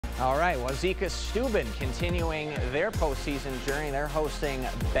All right, Wauzeka-Steuben continuing their postseason journey. They're hosting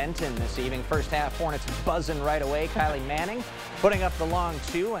Benton this evening. First half, Hornets buzzing right away. Kylie Manning putting up the long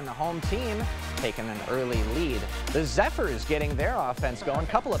two, and the home team taking an early lead. The Zephyrs getting their offense going.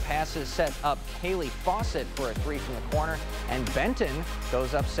 Couple of passes set up Kaylee Fawcett for a three from the corner, and Benton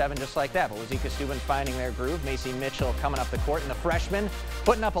goes up 7 just like that. But Wauzeka-Steuben finding their groove. Macy Mitchell coming up the court, and the freshman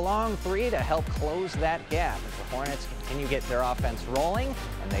putting up a long three to help close that gap as the Hornets continue to get their offense rolling,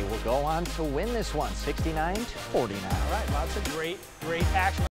 and they will go on to win this one 69-49. All right, lots of great action.